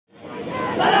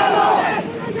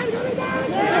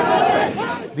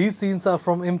These scenes are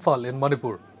from Imphal in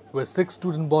Manipur, where 6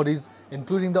 student bodies,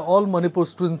 including the All Manipur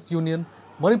Students Union,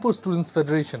 Manipur Students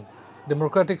Federation,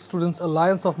 Democratic Students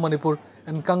Alliance of Manipur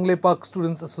and Kangleipak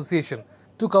Students Association,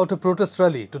 took out a protest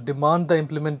rally to demand the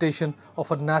implementation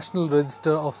of a National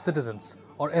Register of Citizens,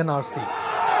 or NRC.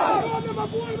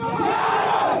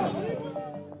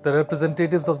 The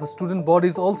representatives of the student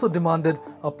bodies also demanded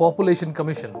a population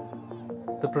commission.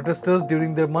 The protesters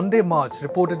during their Monday march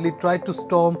reportedly tried to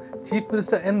storm Chief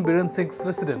Minister Biren Singh's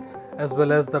residence as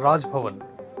well as the Raj Bhavan.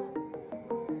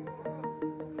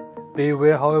 They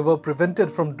were, however, prevented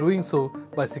from doing so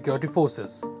by security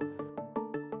forces.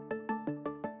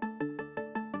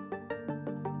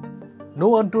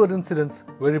 No untoward incidents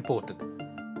were reported.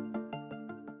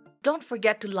 Don't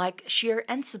forget to like, share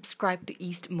and subscribe to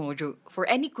EastMojo. For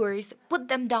any queries, put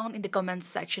them down in the comments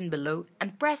section below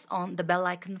and press on the bell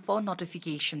icon for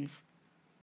notifications.